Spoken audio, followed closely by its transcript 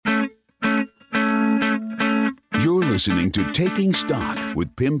You're listening to Taking Stock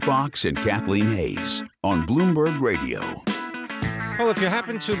with Pim Fox and Kathleen Hayes on Bloomberg Radio. Well, if you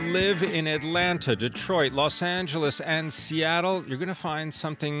happen to live in Atlanta, Detroit, Los Angeles, and Seattle, you're going to find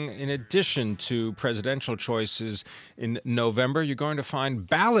something in addition to presidential choices in November. You're going to find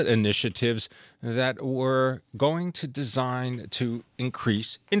ballot initiatives that were going to design to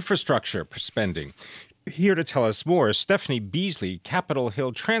increase infrastructure spending. Here to tell us more is Stephanie Beasley, Capitol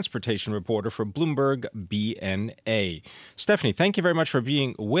Hill transportation reporter for Bloomberg BNA. Stephanie, thank you very much for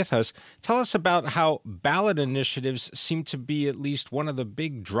being with us. Tell us about how ballot initiatives seem to be at least one of the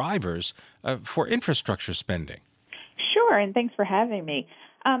big drivers for infrastructure spending. Sure, and thanks for having me.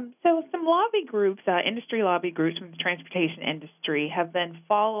 So some lobby groups, industry lobby groups from the transportation industry have been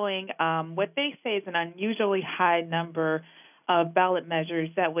following what they say is an unusually high number of ballot measures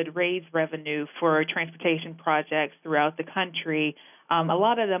that would raise revenue for transportation projects throughout the country, a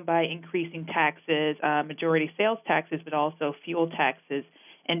lot of them by increasing taxes, majority sales taxes, but also fuel taxes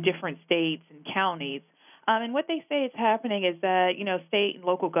in different states and counties. And what they say is happening is that, state and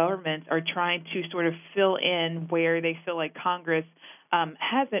local governments are trying to sort of fill in where they feel like Congress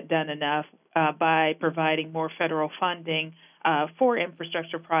hasn't done enough by providing more federal funding for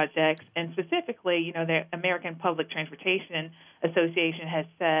infrastructure projects. And specifically, the American Public Transportation Association has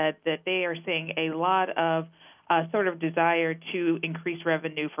said that they are seeing a lot of sort of desire to increase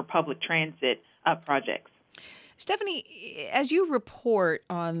revenue for public transit projects. Stephanie, as you report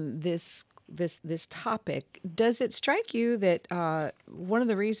on this topic, does it strike you that one of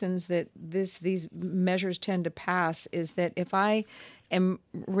the reasons that these measures tend to pass is that if I am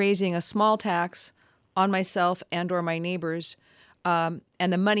raising a small tax on myself and or my neighbors, and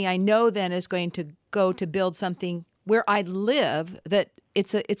the money I know then is going to go to build something where I live, that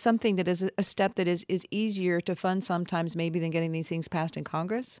it's something that is a step that is easier to fund sometimes maybe than getting these things passed in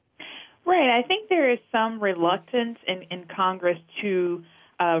Congress? Right. I think there is some reluctance in Congress to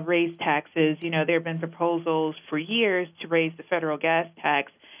raise taxes. There have been proposals for years to raise the federal gas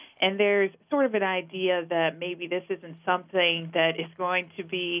tax, and there's sort of an idea that maybe this isn't something that is going to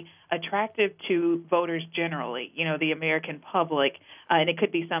be attractive to voters generally, the American public, and it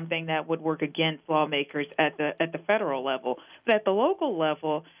could be something that would work against lawmakers at the federal level. But at the local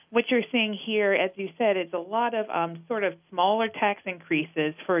level, what you're seeing here, as you said, is a lot of sort of smaller tax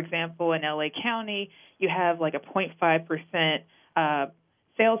increases. For example, in L.A. County, you have like a 0.5%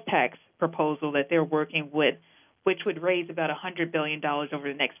 sales tax proposal that they're working with, which would raise about $100 billion over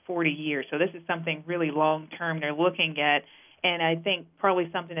the next 40 years. So this is something really long-term they're looking at, and I think probably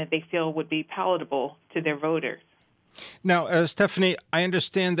something that they feel would be palatable to their voters. Now, Stephanie, I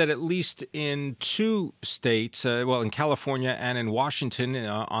understand that at least in two states, in California and in Washington,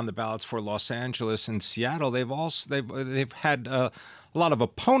 on the ballots for Los Angeles and Seattle, they've had a lot of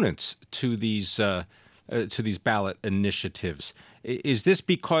opponents to these ballot initiatives. Is this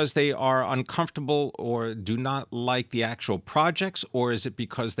because they are uncomfortable or do not like the actual projects, or is it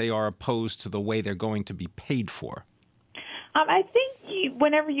because they are opposed to the way they're going to be paid for? I think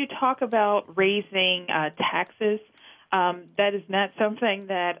whenever you talk about raising taxes, that is not something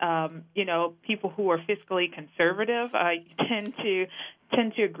that people who are fiscally conservative tend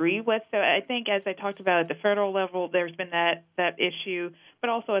to agree with. So I think, as I talked about at the federal level, there's been that issue. But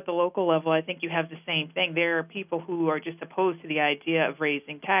also at the local level, I think you have the same thing. There are people who are just opposed to the idea of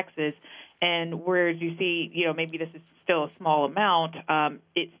raising taxes. And whereas you see, maybe this is still a small amount,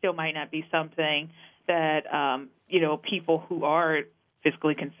 it still might not be something that, people who are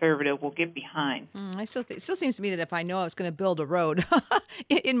fiscally conservative will get behind. It still seems to me that if I know I was going to build a road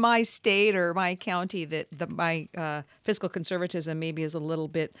in my state or my county, that my fiscal conservatism maybe is a little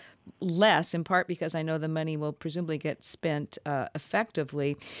bit less, in part because I know the money will presumably get spent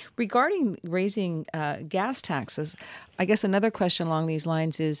effectively. Regarding raising gas taxes, I guess another question along these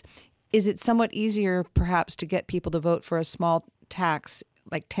lines is it somewhat easier perhaps to get people to vote for a small tax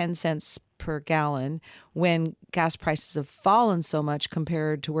like 10 cents per gallon when gas prices have fallen so much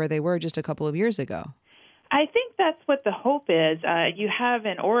compared to where they were just a couple of years ago? I think that's what the hope is. You have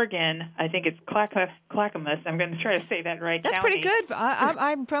in Oregon, I think it's Clackamas. I'm going to try to say that right. That's county. Pretty good.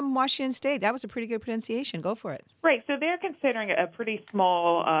 I'm from Washington State. That was a pretty good pronunciation. Go for it. Right. So they're considering a pretty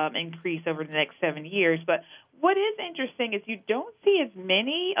small increase over the next 7 years. But what is interesting is you don't see as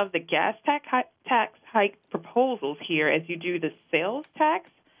many of the gas tax hike proposals here as you do the sales tax.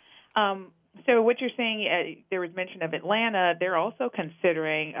 So what you're saying, there was mention of Atlanta. They're also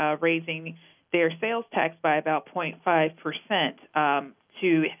considering raising their sales tax by about 0.5%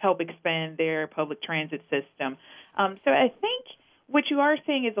 to help expand their public transit system. So I think what you are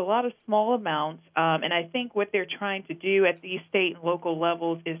seeing is a lot of small amounts, and I think what they're trying to do at these state and local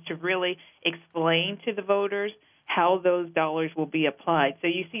levels is to really explain to the voters how those dollars will be applied. So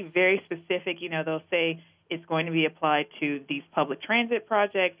you see very specific, they'll say it's going to be applied to these public transit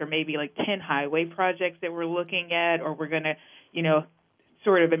projects or maybe like 10 highway projects that we're looking at, or we're going to,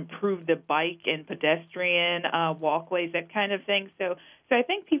 sort of improve the bike and pedestrian walkways, that kind of thing. So I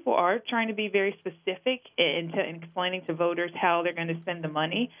think people are trying to be very specific in explaining to voters how they're going to spend the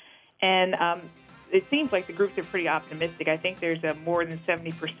money. And it seems like the groups are pretty optimistic. I think there's a more than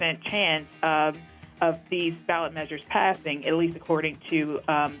 70% chance of these ballot measures passing, at least according to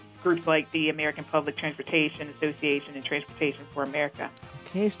groups like the American Public Transportation Association and Transportation for America.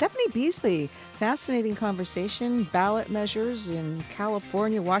 Okay, Stephanie Beasley, fascinating conversation, ballot measures in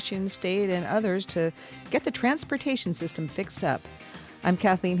California, Washington State, and others to get the transportation system fixed up. I'm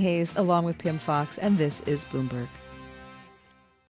Kathleen Hayes, along with Pim Fox, and this is Bloomberg.